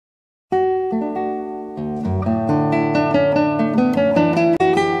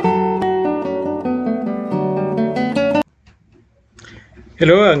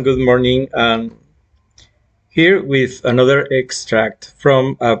Hello and good morning. Here with another extract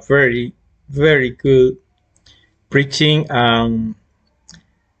from a very, very good preaching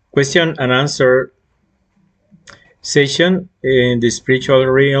question and answer session in the spiritual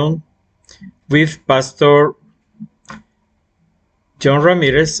realm with Pastor John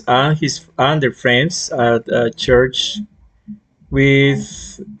Ramirez and their friends at a church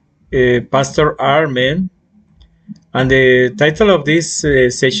with Pastor Armen. And the title of this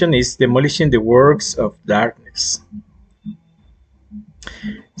session is Demolishing the Works of Darkness.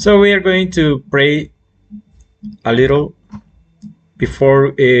 So we are going to pray a little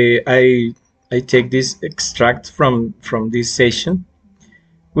before I take this extract from this session,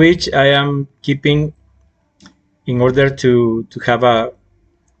 which I am keeping in order to have a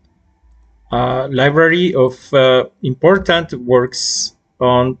library of important works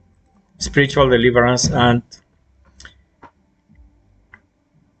on spiritual deliverance and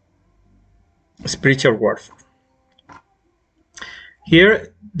spiritual warfare.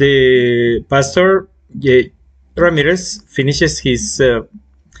 Here, the pastor Ramirez finishes his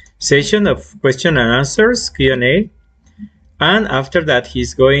session of question and answers, Q&A, and after that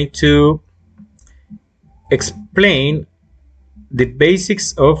he's going to explain the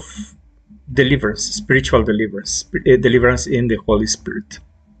basics of deliverance, spiritual deliverance, deliverance in the Holy Spirit.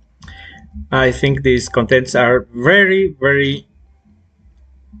 I think these contents are very, very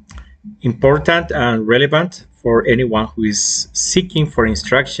important and relevant for anyone who is seeking for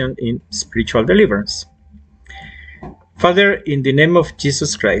instruction in spiritual deliverance. Father, in the name of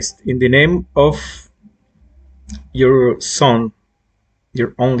Jesus Christ, in the name of your Son,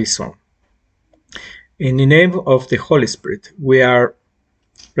 your only Son, in the name of the Holy Spirit, we are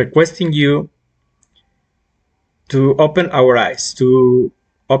requesting you to open our eyes, to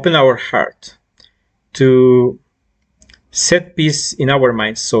open our heart, to set peace in our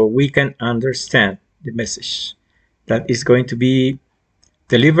minds so we can understand the message that is going to be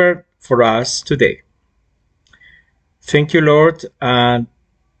delivered for us today. Thank you, Lord, and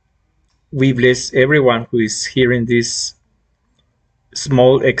we bless everyone who is hearing this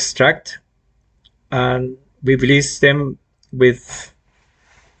small extract, and we bless them with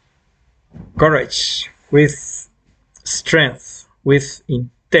courage, with strength, with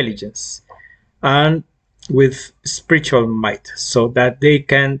intelligence, and with spiritual might, so that they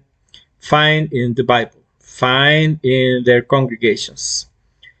can find in the Bible, find in their congregations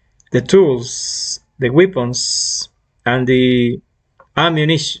the tools, the weapons, and the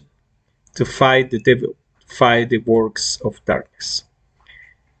ammunition to fight the devil, fight the works of darkness.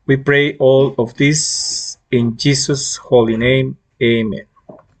 We pray all of this in Jesus' holy name. Amen.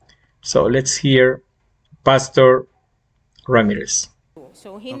 So let's hear Pastor Ramirez.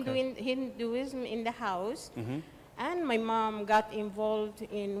 So Hinduism in the house, and my mom got involved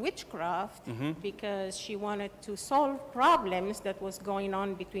in witchcraft because she wanted to solve problems that was going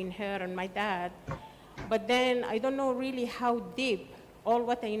on between her and my dad. But then I don't know really how deep. All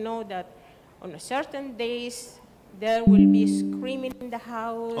what I know that on certain days there will be screaming in the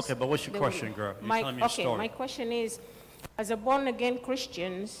house. Okay, but what's your question, girl? You're telling me a story. My question is, as a born-again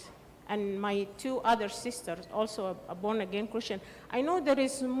Christians, and my two other sisters, also a born-again Christian, I know there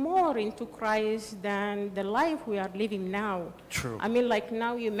is more into Christ than the life we are living now. True. I mean, like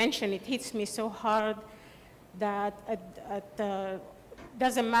now you mentioned, it hits me so hard that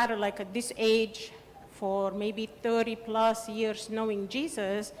doesn't matter, like at this age, for maybe 30 plus years knowing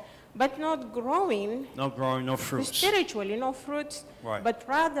Jesus, but not growing. No growing, no fruits. Spiritually, no fruits. Right. But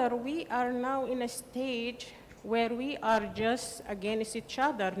rather, we are now in a stage where we are just against each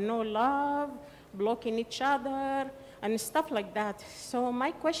other, no love, blocking each other, and stuff like that. So my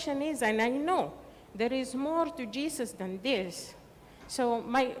question is, and I know there is more to Jesus than this. So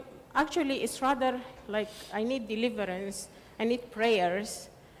actually, it's rather like I need deliverance, I need prayers,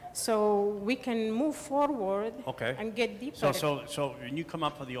 so we can move forward and get deeper. So when you come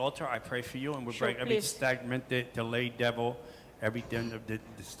up to the altar, I pray for you, and we break every stagnant, delayed devil, everything of the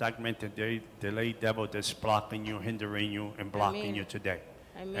stagnant, delayed devil that's blocking you, hindering you, and blocking you today.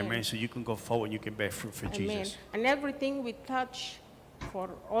 Amen. Amen. So you can go forward and you can bear fruit for Jesus. And everything we touch for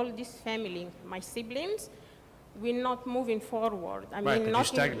all this family, my siblings, we're not moving forward. I mean,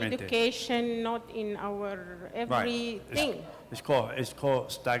 not in education, not in our everything. It's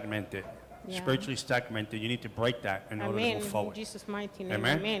called stagnated. Yeah. Spiritually stagnated. You need to break that in order to move forward. In Jesus' mighty name.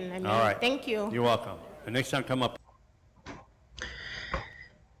 Amen. Amen. All right. Thank you. You're welcome. The next time, come up.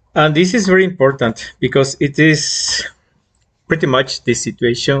 And this is very important because it is pretty much the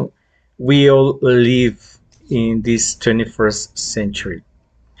situation we all live in this 21st century.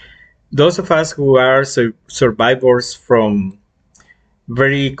 Those of us who are survivors from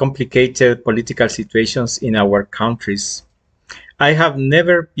very complicated political situations in our countries. I have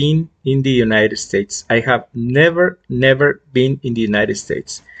never been in the United States. I have never been in the United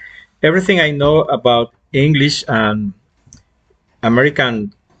States. Everything I know about English and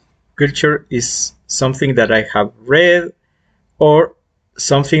American culture is something that I have read or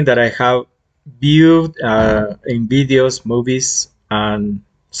something that I have viewed in videos, movies, and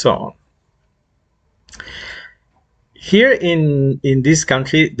so on. Here in this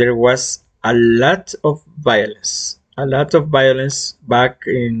country, there was a lot of violence back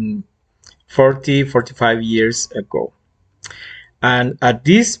in 45 years ago. And at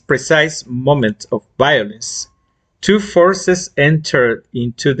this precise moment of violence, two forces entered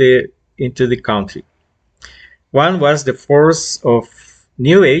into the country. One was the force of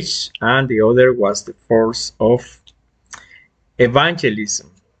New Age, and the other was the force of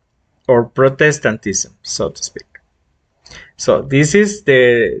evangelism or Protestantism, so to speak. So this is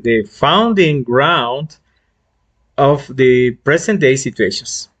the founding ground of the present day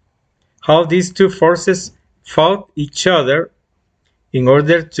situations. How these two forces fought each other in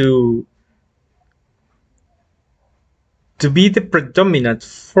order to be the predominant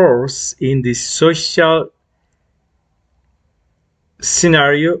force in the social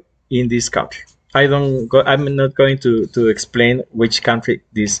scenario in this country. I'm not going to explain which country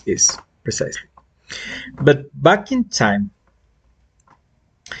this is precisely. But back in time,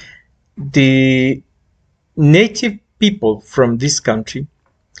 the native people from this country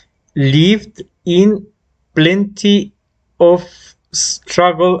lived in plenty of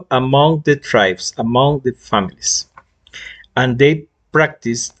struggle among the tribes, among the families. And they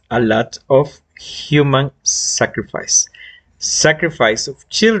practiced a lot of human sacrifice. Sacrifice of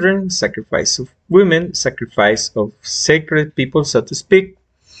children, sacrifice of women, sacrifice of sacred people, so to speak.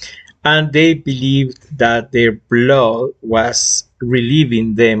 And they believed that their blood was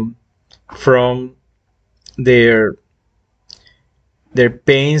relieving them from their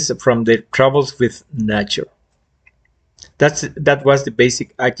pains, from their troubles with nature. That was the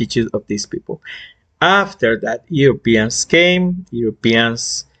basic attitude of these people. After that, Europeans came,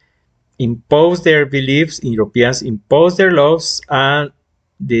 Europeans imposed their beliefs, Europeans imposed their laws, and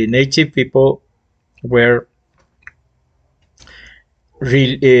the native people were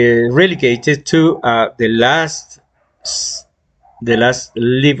relegated to the last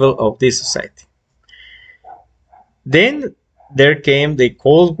level of this society. Then there came the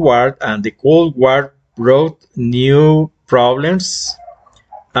Cold War, and the Cold War brought new problems,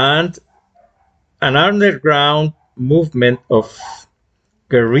 and an underground movement of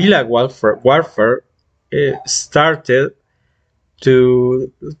guerrilla warfare started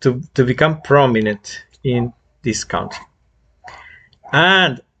to become prominent in this country.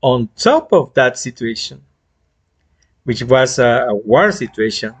 And on top of that situation, which was a war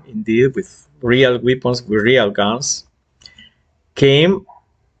situation indeed, with real weapons, with real guns, came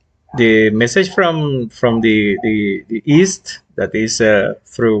the message from the East, that is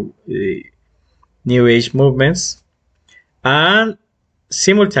through the New Age movements, and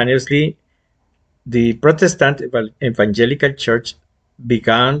simultaneously the Protestant evangelical church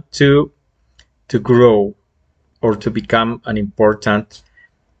began to grow or to become an important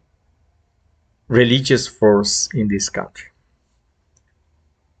religious force in this country.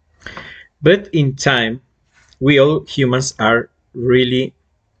 But in time, we all humans are really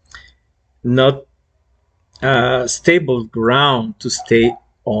not stable ground to stay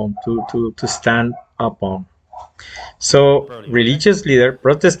on, to stand upon. So religious leaders,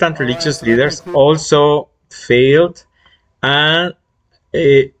 Protestant religious leaders, also failed, and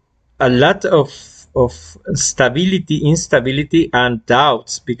a lot of instability, and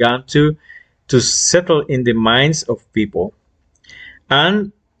doubts began to settle in the minds of people,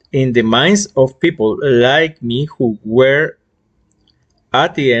 and in the minds of people like me, who were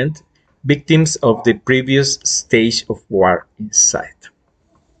at the end victims of the previous stage of war inside.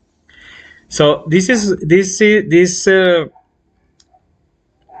 So this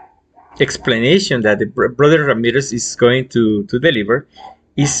explanation that the brother Ramirez is going to deliver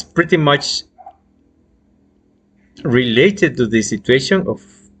is pretty much related to the situation of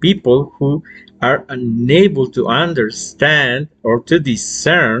people who are unable to understand or to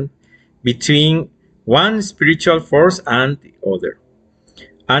discern between one spiritual force and the other.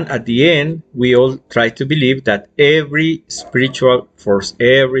 And at the end, we all try to believe that every spiritual force,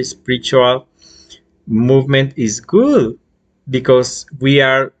 every spiritual movement is good, because we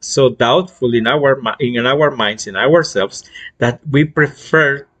are so doubtful in our minds, in ourselves, that we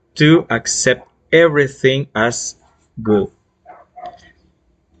prefer to accept everything as good.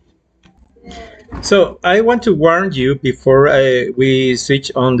 So I want to warn you before we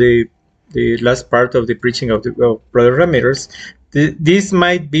switch on the last part of the preaching of Brother Ramirez. This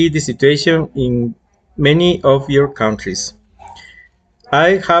might be the situation in many of your countries.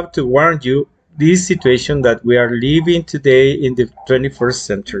 I have to warn you this situation that we are living today in the 21st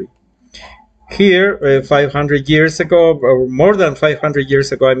century. Here, 500 years ago, or more than 500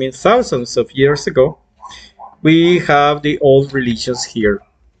 years ago, I mean thousands of years ago, we have the old religions here.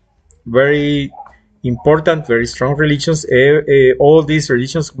 Very important, very strong religions. All these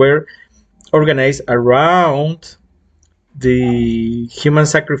religions were organized around the human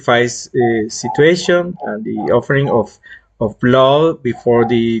sacrifice situation and the offering of blood before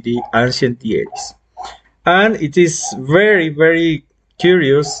the ancient deities. And it is very, very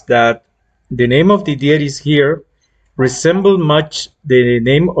curious that the name of the deities here resemble much the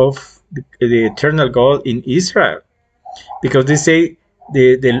name of the eternal God in Israel, because they say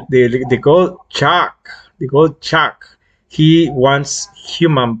the god Chak, the god Chak, he wants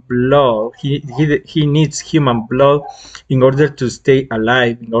human blood. He needs human blood in order to stay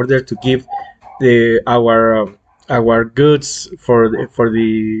alive, in order to give our goods for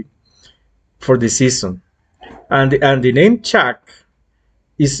the season. And the name Chak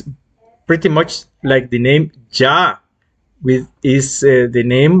is pretty much like the name Jah, which is the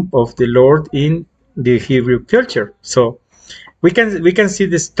name of the Lord in the Hebrew culture. So we can see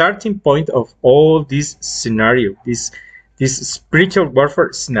the starting point of all this scenario, this spiritual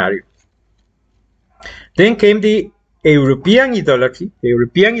warfare scenario. Then came the European idolatry. The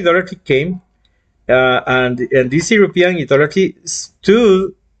European idolatry came, and this European idolatry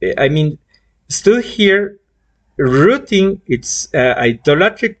stood here, rooting its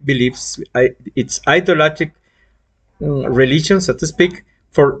idolatric beliefs, its idolatric religion, so to speak,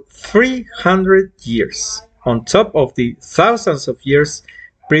 for 300 years, on top of the thousands of years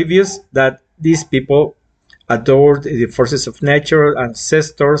previous that these people adored the forces of nature,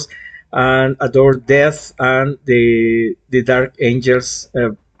 ancestors, and adored death and the dark angels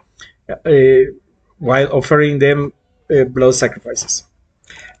while offering them blood sacrifices.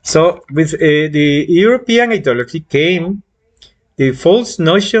 So with the European idolatry came the false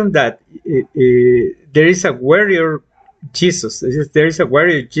notion that there is a warrior Jesus. There is a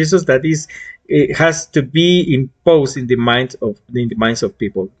warrior Jesus that has to be imposed in the minds of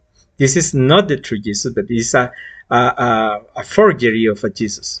people. This is not the true Jesus, but it is a forgery of a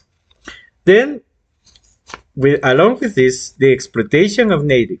Jesus. Then, along with this, the exploitation of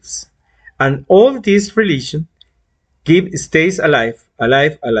natives, and all this religion stays alive,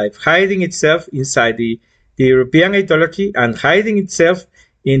 hiding itself inside the European idolatry and hiding itself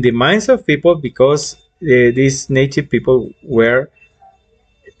in the minds of people, because these native people were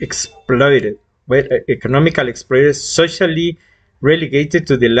exploited, were economically exploited, socially relegated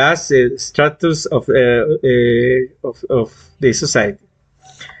to the last stratus of the society,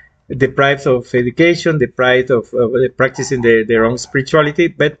 deprived of education, deprived of practicing their own spirituality,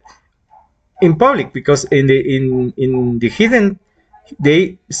 but in public, because in the hidden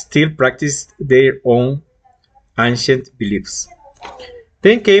they still practiced their own ancient beliefs.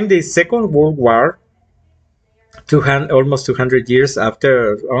 Then came the Second World War, almost 200 years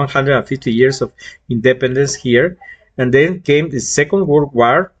after, 150 years of independence here. And then came the Second World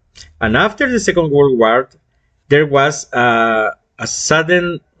War. And after the Second World War, there was a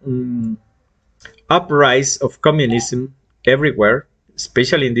sudden uprise of communism everywhere,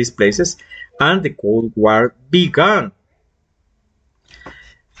 especially in these places, and the Cold War began.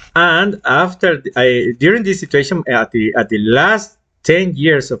 And after, during this situation, at the last 10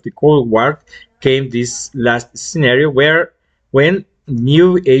 years of the Cold War, came this last scenario when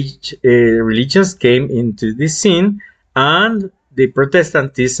New Age religions came into the scene, and the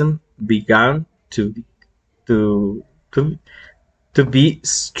Protestantism began to be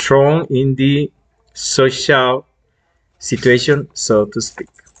strong in the social situation, so to speak.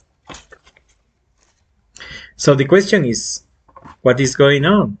 So the question is, what is going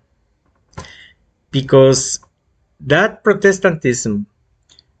on? Because that Protestantism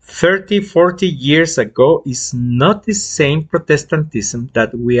 30, 40 years ago is not the same Protestantism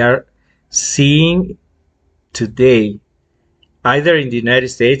that we are seeing today, either in the United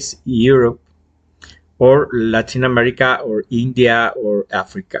States, Europe, or Latin America, or India, or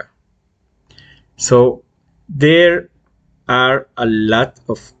Africa. So there are a lot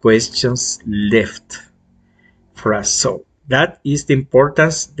of questions left for us. So that is the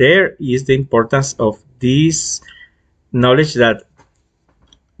importance. There is the importance of this knowledge that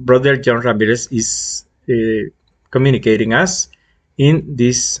Brother John Ramirez is communicating us in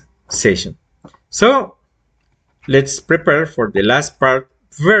this session. So let's prepare for the last part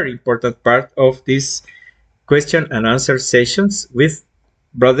very important part of this question and answer sessions with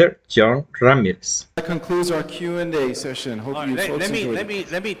Brother John Ramirez. That concludes our Q&A session. Hope you folks enjoyed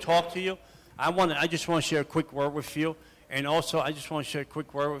it. Let me talk to you. I just want to share a quick word with you. And also, I just want to share a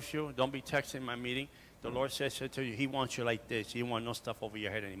quick word with you. Don't be texting my meeting. The Lord says to you, he wants you like this. He wants no stuff over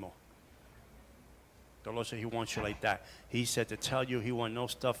your head anymore. The Lord said he wants you like that. He said to tell you he wants no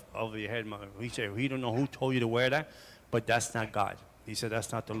stuff over your head. He said he don't know who told you to wear that, but that's not God. He said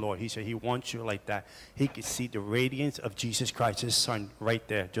that's not the Lord. He said he wants you like that. He could see the radiance of Jesus Christ, his son, right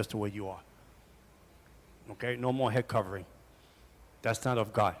there, just the way you are. Okay? No more head covering. That's not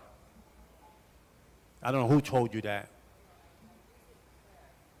of God. I don't know who told you that.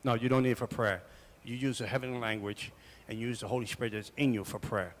 No, you don't need it for prayer. You use the heavenly language and use the Holy Spirit that's in you for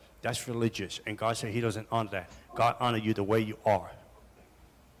prayer. That's religious. And God said he doesn't honor that. God honors you the way you are.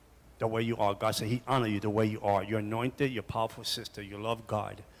 The way you are. God said he honors you the way you are. You're anointed, you're a powerful sister, you love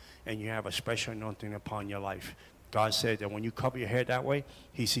God, and you have a special anointing upon your life. God said that when you cover your hair that way,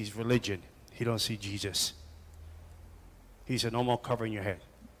 he sees religion. He don't see Jesus. He said no more covering your head.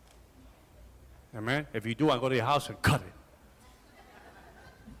 Amen? If you do, I go to your house and cut it.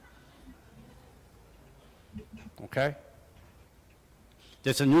 Okay?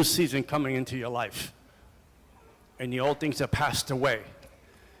 There's a new season coming into your life. And the old things have passed away.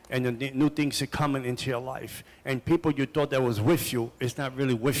 And the new things are coming into your life. And people you thought that was with you is not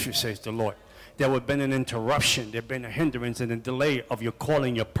really with you, says the Lord. There would have been an interruption. There would have been a hindrance and a delay of your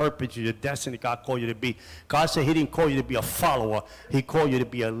calling, your purpose, your destiny God called you to be. God said he didn't call you to be a follower. He called you to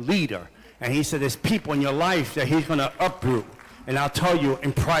be a leader. And he said there's people in your life that he's going to uproot. And I'll tell you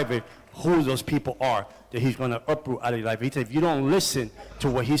in private who those people are that he's going to uproot out of your life. He said if you don't listen to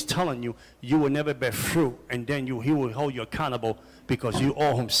what he's telling you, you will never bear fruit. And then he will hold you accountable because you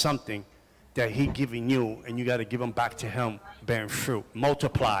owe him something that he's giving you, and you got to give him back to him bearing fruit.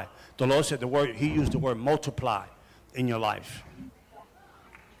 Multiply. The Lord said he used the word multiply in your life.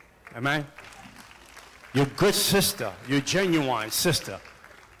 Amen? You're a good sister. You're a genuine sister.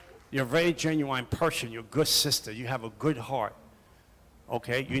 You're a very genuine person. You're a good sister. You have a good heart.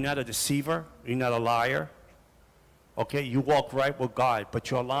 Okay? You're not a deceiver. You're not a liar. Okay? You walk right with God, but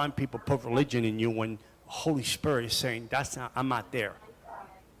you're allowing people to put religion in you when Holy Spirit is saying, I'm not there.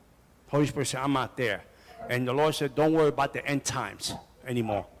 Holy Spirit said, I'm not there. And the Lord said, don't worry about the end times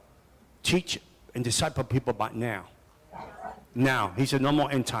anymore. Teach and disciple people about now. Now. He said, no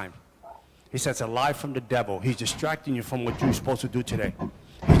more end time. He said, it's a lie from the devil. He's distracting you from what you're supposed to do today.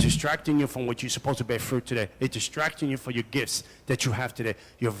 He's distracting you from what you're supposed to bear fruit today. He's distracting you for your gifts that you have today.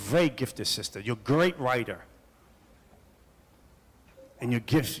 You're a very gifted sister. You're a great writer. And your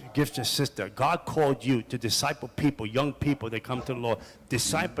gifted sister. God called you to disciple people, young people that come to the Lord.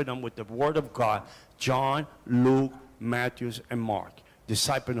 Disciple them with the word of God. John, Luke, Matthew, and Mark.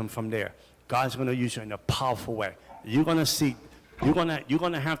 Disciple them from there. God's going to use you in a powerful way. You're going to see, you're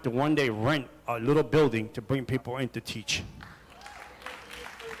going to have to one day rent a little building to bring people in to teach.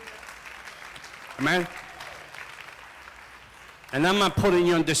 Amen? And I'm not putting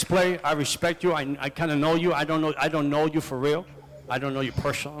you on display. I respect you. I kind of know you. I don't know you for real. I don't know you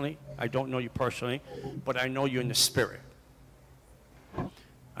personally. But I know you in the spirit.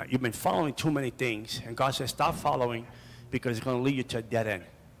 You've been following too many things, and God says stop following because it's going to lead you to a dead end.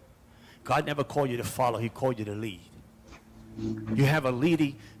 God never called you to follow. He called you to lead. You have a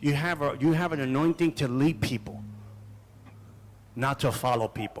leading. You have an anointing to lead people, not to follow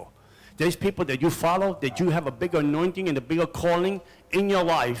people. There's people that you follow that you have a bigger anointing and a bigger calling in your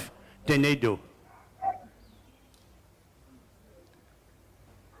life than they do.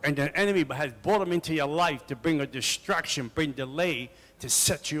 And the enemy has brought them into your life to bring a distraction, bring delay, to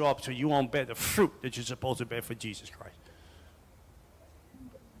set you up so you won't bear the fruit that you're supposed to bear for Jesus Christ.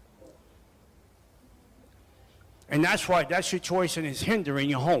 And that's why that situation is hindering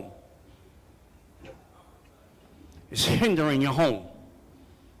your home. It's hindering your home.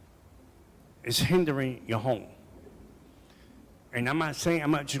 It's hindering your home. And I'm not just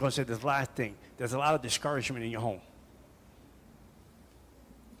going to say this last thing. There's a lot of discouragement in your home.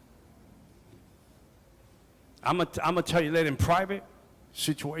 I'm going to tell you later in private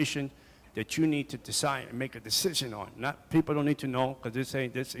situation that you need to decide and make a decision on. People don't need to know because they're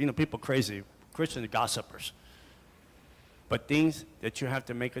saying this, people crazy. Christians are gossipers. But things that you have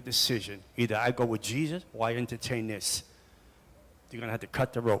to make a decision. Either I go with Jesus or I entertain this. You're going to have to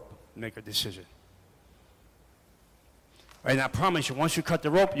cut the rope and make a decision. And I promise you, once you cut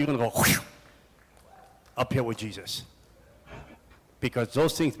the rope, you're going to go whoosh, up here with Jesus. Because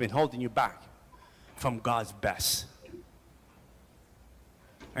those things have been holding you back from God's best.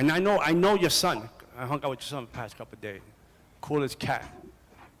 And I know your son. I hung out with your son the past couple of days. Coolest cat.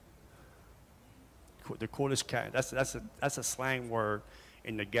 the coolest cat. That's a slang word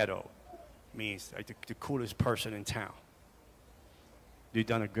in the ghetto. Means like the coolest person in town. You've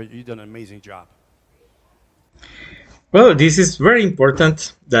done an amazing job. Well, this is very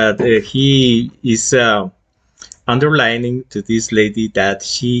important that he is underlining to this lady that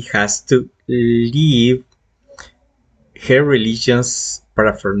she has to leave her religion's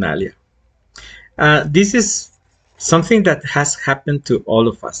paraphernalia. This is something that has happened to all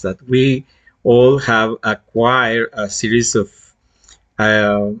of us, that we all have acquired a series of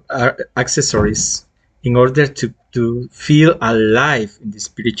accessories in order to feel alive in the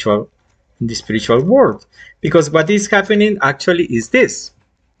spiritual world. Because what is happening actually is this.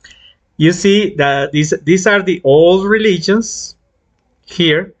 You see that these are the old religions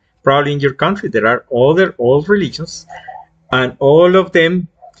here. Probably in your country there are other old religions, and all of them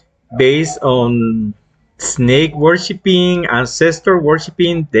based on snake worshipping, ancestor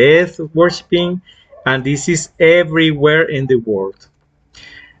worshipping, death worshipping, and this is everywhere in the world.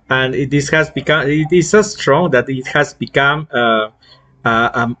 And it is so strong that it has become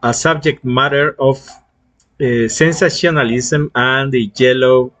a subject matter of sensationalism and the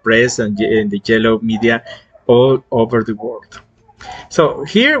yellow press and the yellow media all over the world. So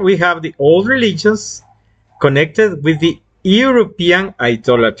here we have the old religions connected with the European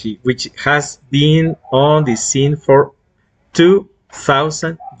idolatry, which has been on the scene for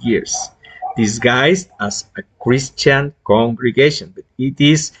 2,000 years, disguised as a Christian congregation. But it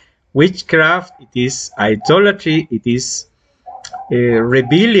is witchcraft, it is idolatry, it is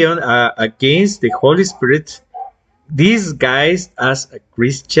rebellion against the Holy Spirit, disguised as a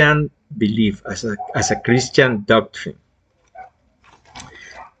Christian belief, as a Christian doctrine.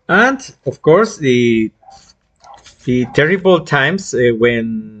 And of course, the terrible times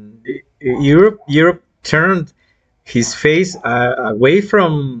when Europe turned his face away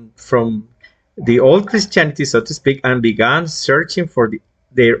from the old Christianity, so to speak, and began searching for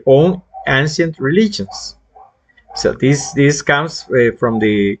their own ancient religions. So this comes from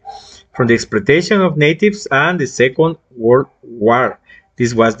the exploitation of natives and the Second World War.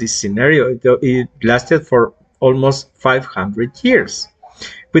 This was the scenario. It lasted for almost 500 years.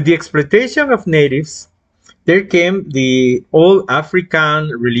 With the exploitation of natives, there came the old African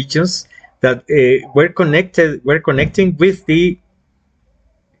religions that were connecting with the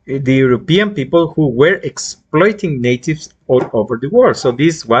European people who were exploiting natives all over the world. So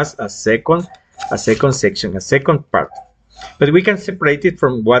this was a second section, a second part. But we can separate it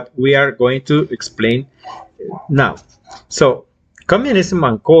from what we are going to explain now. So communism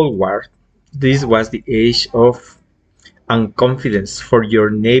and Cold War, this was the age of unconfidence for your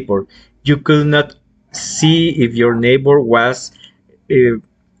neighbor. You could not see if your neighbor was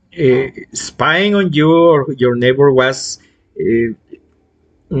spying on you, or your neighbor was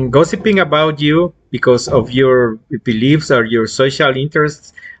gossiping about you because of your beliefs or your social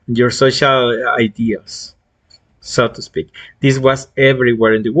interests, your social ideas, so to speak. This was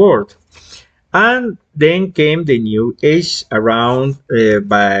everywhere in the world. And then came the New Age around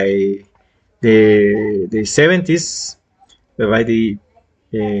by the 70s, by the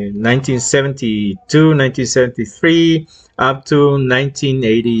 1972, 1973, up to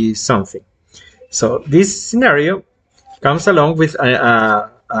 1980 something. So this scenario comes along with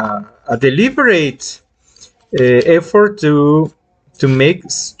a deliberate effort to make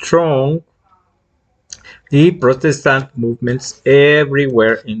strong the Protestant movements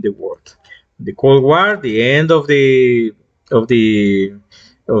everywhere in the world. The Cold War, the end of the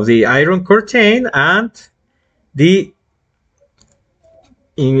Iron Curtain, and the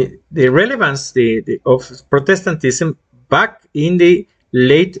relevance of Protestantism back in the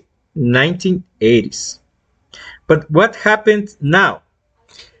late 1980s. But what happened now?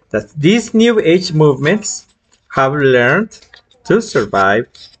 That these New Age movements have learned to survive.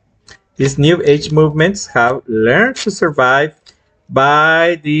 These New Age movements have learned to survive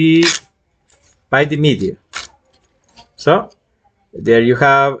by the media. So there you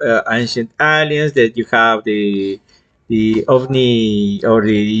have ancient aliens, that you have the ovni or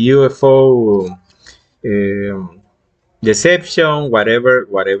the UFO deception,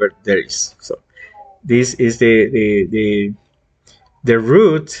 whatever there is. So this is the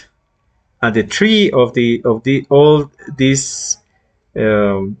root and the tree of all these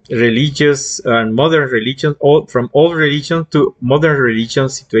religious and modern religion, from old religion to modern religion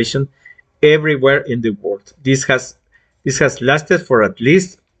situation everywhere in the world. This has lasted for at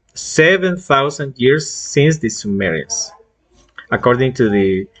least 7,000 years since the Sumerians, according to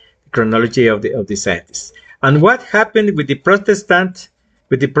the chronology of the scientists. And what happened with the Protestant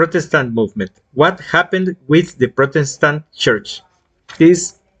movement? What happened with the Protestant church?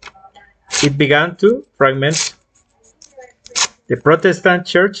 This it began to fragment. The Protestant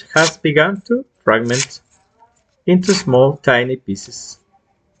church has begun to fragment into small tiny pieces.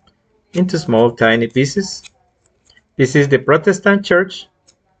 This is the Protestant church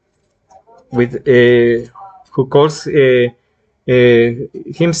with who calls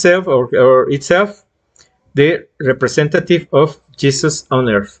himself or itself the representative of Jesus on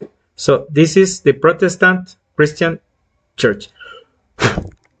earth. So this is the Protestant Christian church.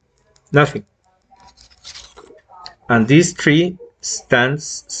 Nothing. And this tree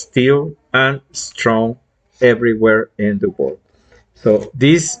stands still and strong everywhere in the world. So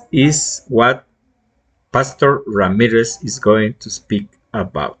this is what Pastor Ramirez is going to speak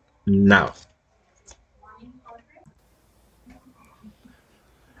about now.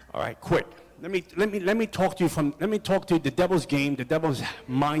 All right, quick. Let me talk to you the devil's game, the devil's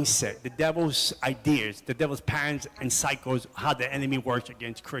mindset, the devil's ideas, the devil's patterns and cycles, how the enemy works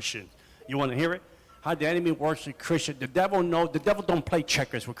against Christians. You want to hear it? How the enemy works with Christians. The devil don't play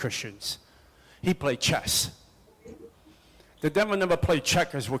checkers with Christians. He plays chess. The devil never played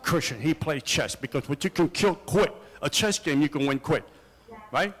checkers with Christians. He played chess, because what you can kill quick, a chess game you can win quick,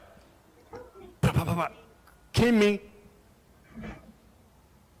 right? Kidding me?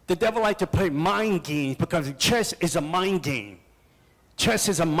 The devil likes to play mind games, because chess is a mind game. Chess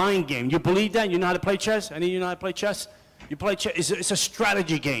is a mind game. You believe that? You know how to play chess? Any of you know how to play chess? You play chess. It's a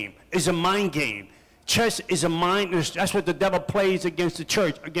strategy game. It's a mind game. Chess is a mind. That's what the devil plays against the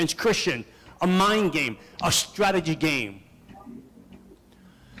church, against Christian. A mind game, a strategy game.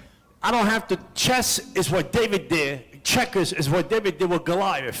 I don't have to. Chess is what David did. Checkers is what David did with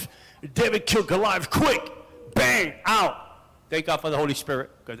Goliath. David killed Goliath quick. Bang, out. Thank God for the Holy Spirit,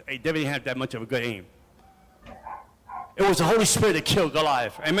 because David didn't have that much of a good aim. It was the Holy Spirit that killed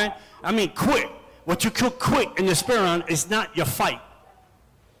Goliath. Amen? I mean, quick. What you kill quick in the spirit is not your fight.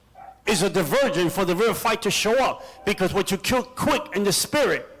 It's a diversion for the real fight to show up. Because what you kill quick in the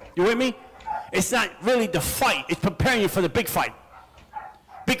spirit, you with me? It's not really the fight. It's preparing you for the big fight.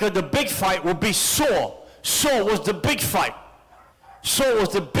 Because the big fight will be Saul. Saul was the big fight. Saul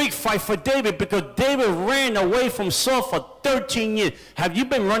was the big fight for David, because David ran away from Saul for 13 years. Have you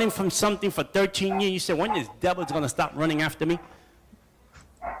been running from something for 13 years? You said, when is devil going to stop running after me?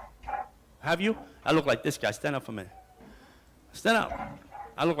 Have you? I look like this guy. Stand up for a minute. Stand up.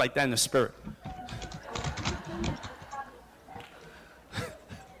 I look like that in the spirit.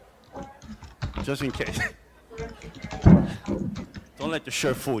 Just in case. Don't let the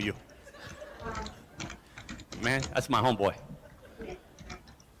shirt fool you. Man, that's my homeboy.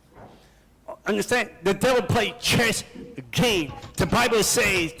 Understand? The devil played chess game. The Bible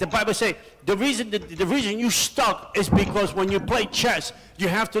says, the reason you stuck is because when you play chess, you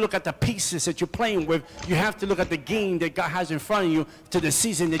have to look at the pieces that you're playing with. You have to look at the game that God has in front of you to the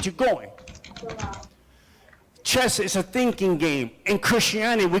season that you're going. Chess is a thinking game. In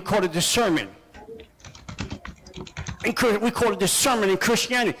Christianity, we call it discernment. We call it discernment in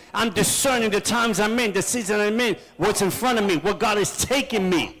Christianity. I'm discerning the times I'm in, the season I'm in, what's in front of me, what God is taking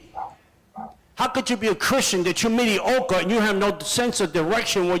me. How could you be a Christian that you're mediocre and you have no sense of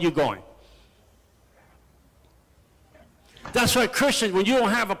direction where you're going? That's why Christians, when you don't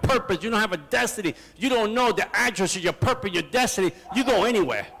have a purpose, you don't have a destiny, you don't know the address of your purpose, your destiny, you go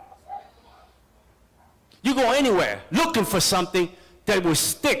anywhere. You go anywhere looking for something that will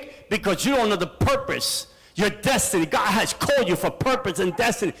stick, because you don't know the purpose, your destiny. God has called you for purpose and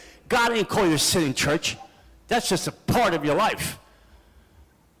destiny. God didn't call you to sit in church. That's just a part of your life.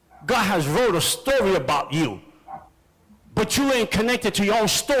 God has wrote a story about you, but you ain't connected to your own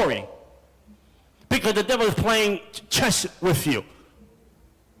story, because the devil is playing chess with you.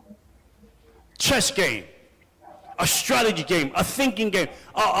 Chess game, a strategy game, a thinking game,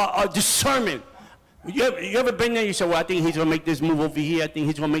 a discernment. You ever been there? You say, well, I think he's going to make this move over here. I think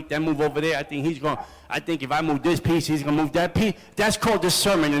he's going to make that move over there. I think if I move this piece, he's going to move that piece. That's called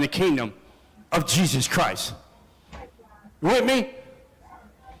discernment in the kingdom of Jesus Christ. You with me?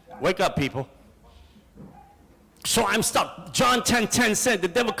 Wake up, people. So I'm stuck. John 10:10 said the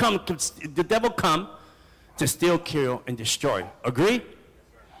devil come to steal, kill, and destroy. Agree?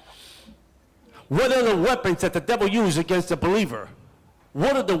 What are the weapons that the devil uses against the believer?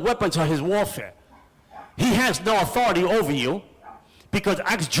 What are the weapons of his warfare? He has no authority over you, because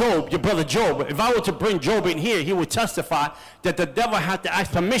ask Job, your brother Job. If I were to bring Job in here, he would testify that the devil had to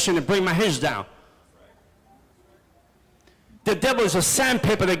ask permission to bring my head down. The devil is a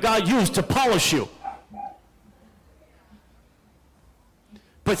sandpaper that God used to polish you.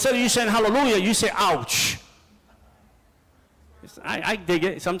 But instead of you saying hallelujah, you say ouch. I dig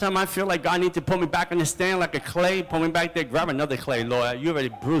it. Sometimes I feel like God needs to put me back in the stand like a clay, put me back there, grab another clay, Lord. You already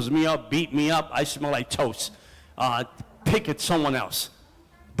bruised me up, beat me up. I smell like toast. Pick it someone else.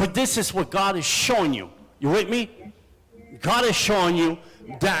 But this is what God is showing you. You with me? God is showing you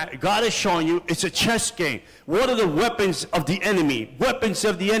that. God is showing you it's a chess game. What are the weapons of the enemy? Weapons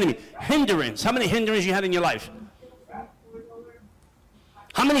of the enemy. Hindrance. How many hindrances you had in your life?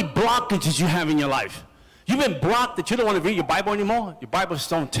 How many blockages you have in your life? You've been blocked that you don't want to read your Bible anymore? Your Bibles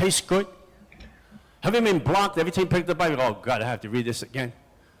don't taste good? Have you been blocked every time you pick up the Bible? Oh, God, I have to read this again.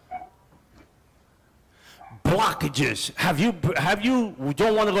 Blockages. Have you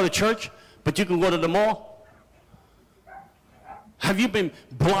don't want to go to church, but you can go to the mall? Have you been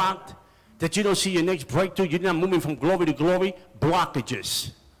blocked that you don't see your next breakthrough? You're not moving from glory to glory?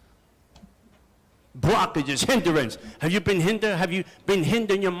 Blockages. Blockages, hindrance. Have you been hindered? Have you been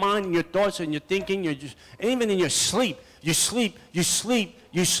hindered in your mind, in your thoughts, and your thinking? And even in your sleep. You sleep,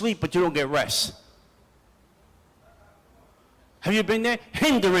 but you don't get rest. Have you been there?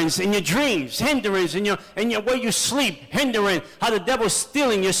 Hindrance in your dreams, hindrance in your way you sleep, hindrance, how the devil's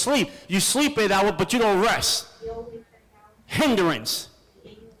stealing your sleep. You sleep 8 hours, but you don't rest. Hindrance.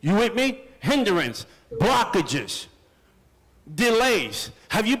 You with me? Hindrance. Blockages. Delays.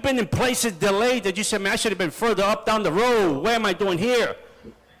 Have you been in places delayed that you said, man, I should have been further up down the road. What am I doing here?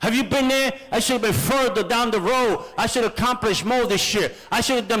 Have you been there? I should have been further down the road. I should have accomplished more this year. I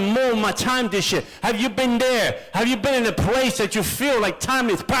should have done more of my time this year. Have you been there? Have you been in a place that you feel like time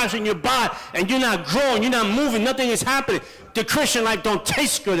is passing you by and you're not growing, you're not moving, nothing is happening? The Christian life don't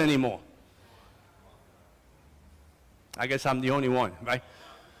taste good anymore. I guess I'm the only one, right?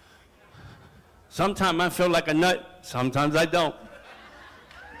 Sometimes I feel like a nut, sometimes I don't.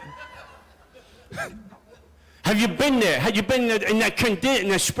 Have you been there? Have you been in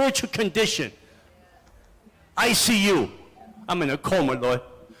that spiritual condition? ICU. I'm in a coma, Lord.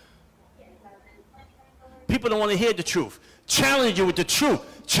 People don't want to hear the truth. Challenge you with the truth.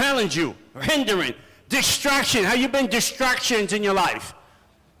 Challenge you. Hindering. Distraction. Have you been distractions in your life?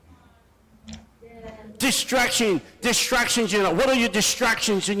 Distractions in your life. What are your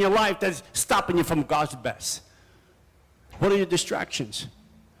distractions in your life that's stopping you from God's best? What are your distractions?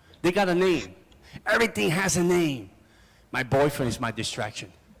 They got a name. Everything has a name. My boyfriend is my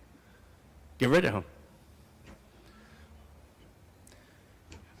distraction. Get rid of him.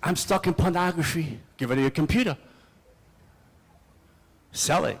 I'm stuck in pornography. Get rid of your computer.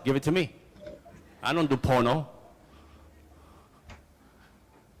 Sell it. Give it to me. I don't do porno.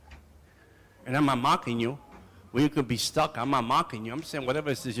 And I'm not mocking you. Well, you could be stuck. I'm not mocking you. I'm saying whatever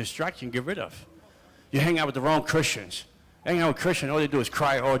is the distraction, get rid of. You hang out with the wrong Christians. Hang out with Christians, all they do is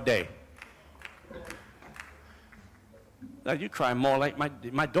cry all day. Like you cry more like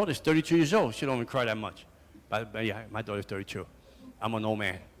my daughter's 32 years old. She don't even cry that much. But yeah, my daughter's 32. I'm an old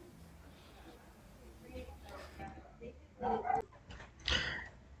man.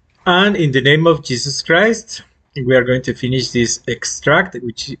 And in the name of Jesus Christ, we are going to finish this extract,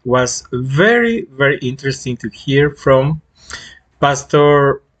 which was very, very interesting to hear from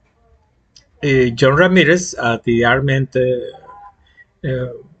Pastor John Ramirez at the Arment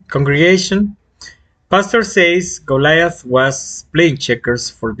congregation. Pastor says Goliath was playing checkers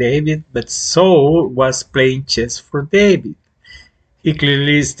for David, but Saul was playing chess for David. He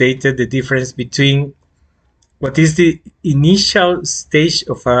clearly stated the difference between what is the initial stage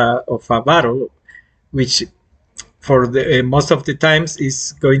of a battle, which for the most of the times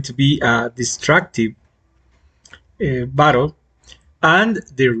is going to be a destructive battle, and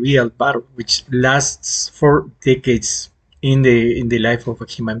the real battle, which lasts for decades in the life of a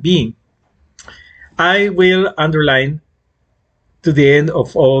human being. I will underline to the end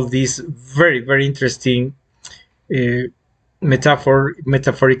of all this very, very interesting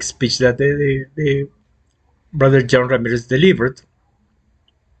metaphoric speech that the Brother John Ramirez delivered,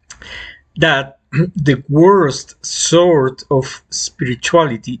 that the worst sort of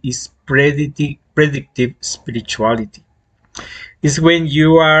spirituality is predictive spirituality. It's when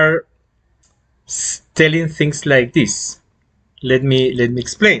you are telling things like this. Let me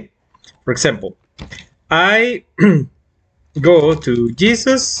explain. For example, I go to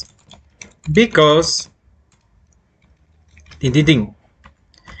Jesus because ding, ding, ding.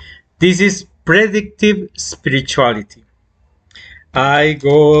 This is predictive spirituality. I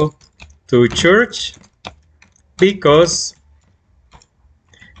go to church because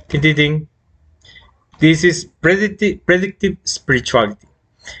ding, ding, ding. This is predictive spirituality.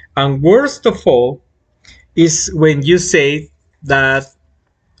 And worst of all is when you say that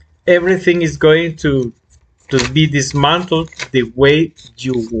everything is going to be dismantled the way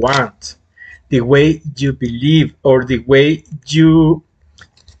you want. the way you believe or the way you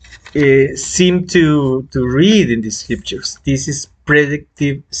seem to read in the scriptures. This is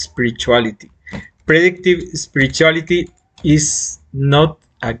predictive spirituality. Predictive spirituality is not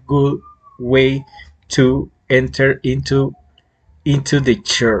a good way to enter into the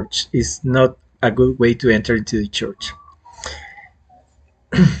church. It's not a good way to enter into the church.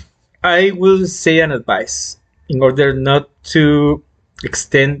 I will say an advice in order not to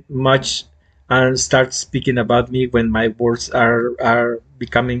extend much and start speaking about me when my words are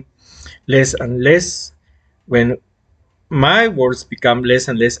becoming less and less. When my words become less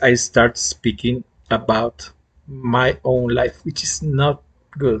and less, I start speaking about my own life, which is not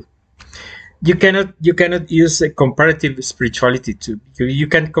good. You cannot use a comparative spirituality to you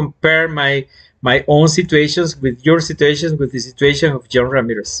can compare my own situations with your situations with the situation of John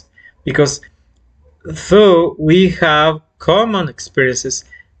Ramirez, because though we have common experiences,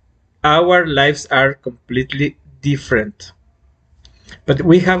 our lives are completely different. But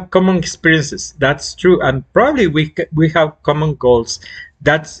we have common experiences. That's true, and probably we have common goals.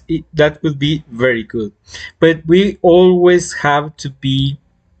 That would be very good. But we always have to be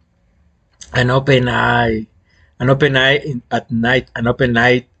an open eye, at night, an open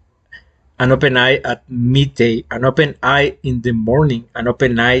eye at midday, an open eye in the morning, an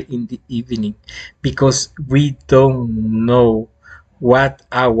open eye in the evening, because we don't know what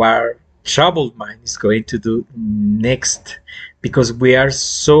our troubled mind is going to do next, because we are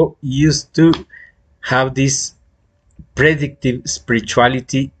so used to have this predictive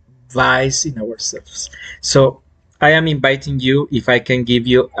spirituality vice in ourselves. So I am inviting you, if I can give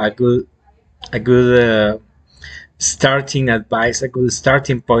you a good starting advice, a good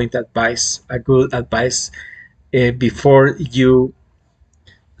starting point advice, a good advice before you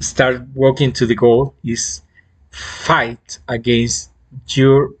start walking to the goal, is fight against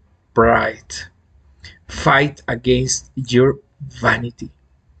your pride. Fight against your vanity.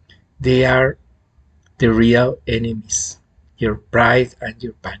 They are the real enemies, your pride and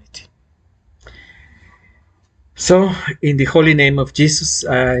your vanity. So, in the holy name of Jesus,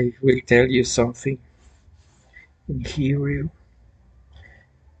 I will tell you something in Hebrew.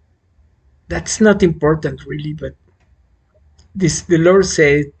 That's not important really, but the Lord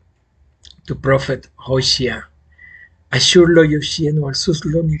said to prophet Hoshea, Ashur lo yoshienu al sus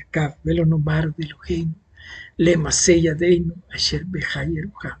lo nirkav velo nomar de Eloheinu le maseya deinu asher bechayer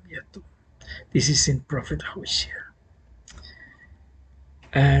yatum. This is in prophet Hoshea.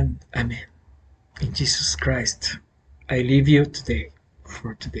 And Amen. In Jesus Christ, I leave you today,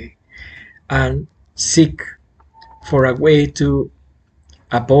 for today, and seek for a way to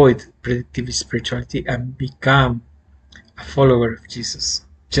avoid predictive spirituality and become a follower of Jesus,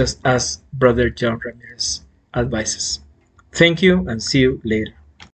 just as Brother John Ramirez advises. Thank you, and see you later.